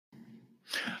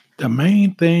The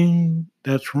main thing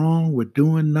that's wrong with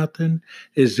doing nothing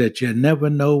is that you never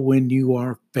know when you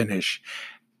are finished.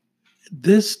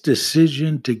 This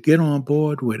decision to get on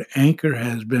board with Anchor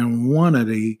has been one of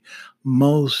the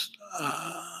most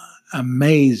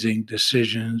amazing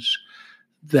decisions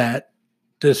that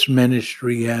this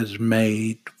ministry has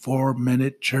made. 4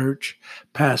 Minute Church,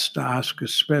 Pastor Oscar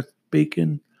Smith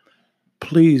speaking.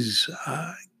 Please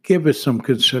give it some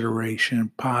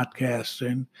consideration.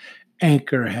 Podcasting.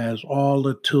 Anchor has all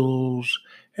the tools.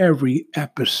 Every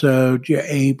episode, you're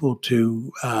able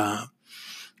to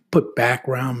put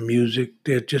background music.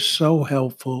 They're just so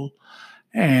helpful.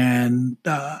 And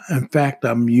in fact,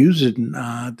 I'm using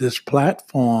this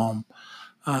platform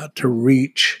to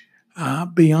reach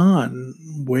beyond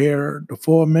where the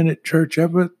 4 Minute Church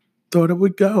ever thought it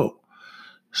would go.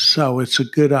 So it's a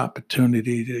good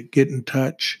opportunity to get in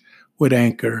touch with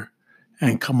Anchor.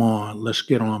 And come on, let's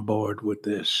get on board with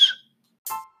this.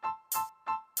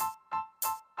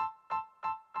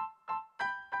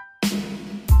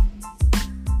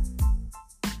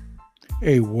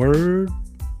 A word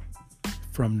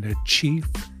from the chief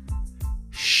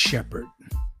shepherd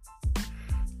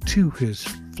to his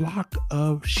flock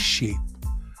of sheep.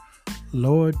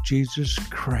 Lord Jesus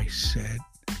Christ said,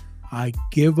 I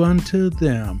give unto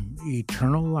them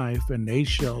eternal life, and they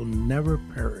shall never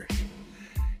perish.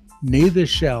 Neither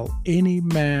shall any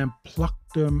man pluck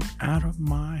them out of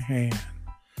my hand.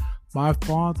 My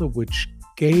Father, which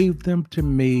gave them to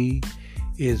me,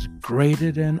 is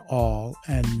greater than all,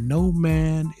 and no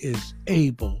man is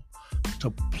able to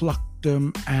pluck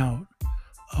them out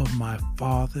of my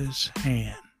Father's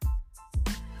hand.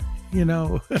 You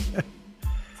know,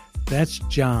 that's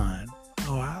John.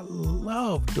 Oh, I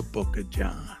love the book of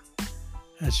John.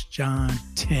 That's John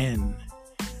 10,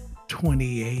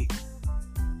 28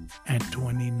 and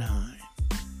 29.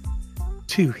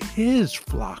 To his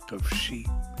flock of sheep,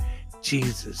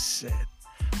 Jesus said,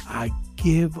 I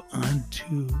give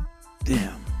unto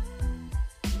them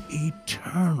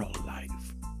eternal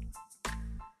life,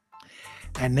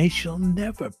 and they shall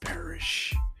never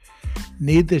perish,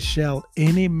 neither shall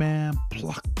any man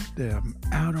pluck them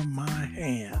out of my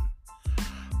hand.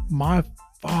 My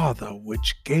Father,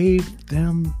 which gave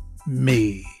them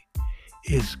me,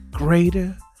 is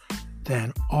greater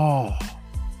than all,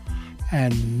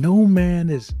 and no man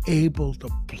is able to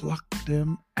pluck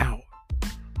them out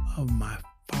of my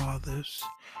Father's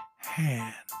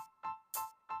hand.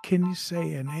 Can you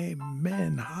say an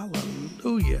amen?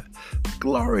 Hallelujah.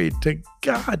 Glory to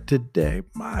God today.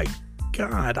 My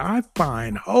God, I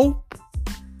find hope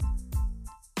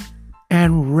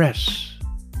and rest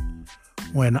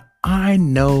when I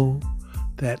know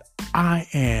that I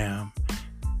am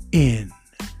in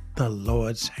the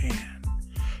Lord's hand.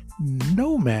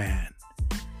 No man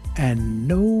and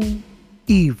no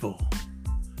evil,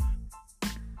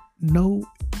 no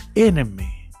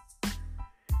enemy,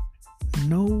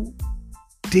 no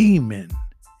demon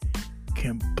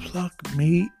can pluck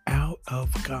me out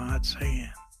of God's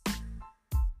hand.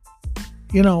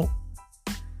 You know,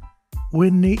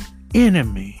 when the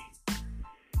enemy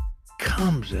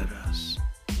comes at us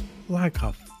like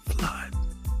a flood,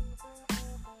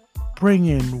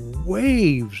 bringing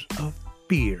waves of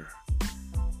fear,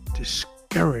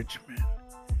 discouragement,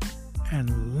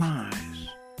 and lies,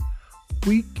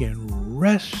 we can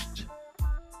rest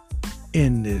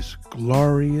in this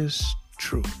glorious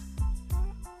truth.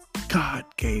 God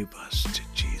gave us to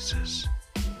Jesus.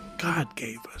 God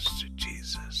gave us to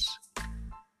Jesus.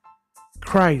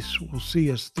 Christ will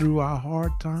see us through our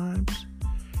hard times.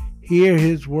 Hear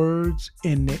his words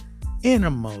in the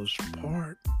innermost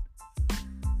part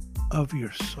of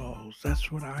your souls.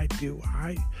 That's what I do.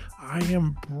 I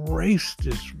embrace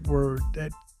this word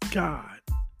that God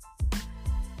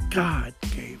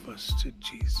gave us to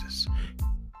Jesus.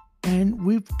 And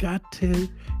we've got to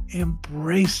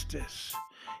embrace this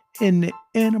in the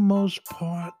innermost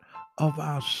part of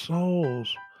our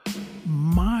souls.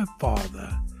 My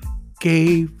Father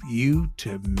gave you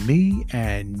to me,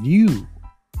 and you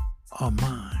are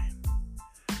mine.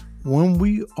 When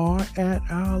we are at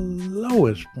our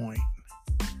lowest point,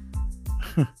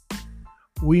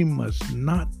 we must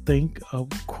not think of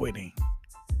quitting.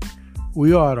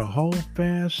 We are to hold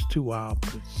fast to our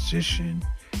position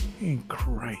in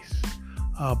Christ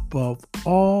above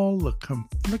all the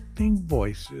conflicting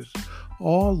voices,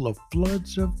 all the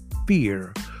floods of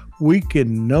fear. We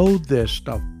can know this: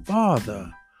 the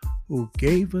Father who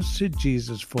gave us to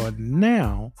Jesus for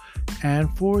now and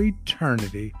for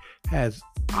eternity has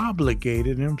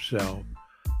obligated himself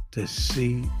to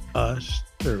see us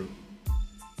through.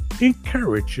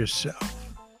 Encourage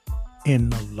yourself in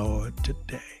the Lord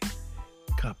today.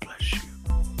 God bless you.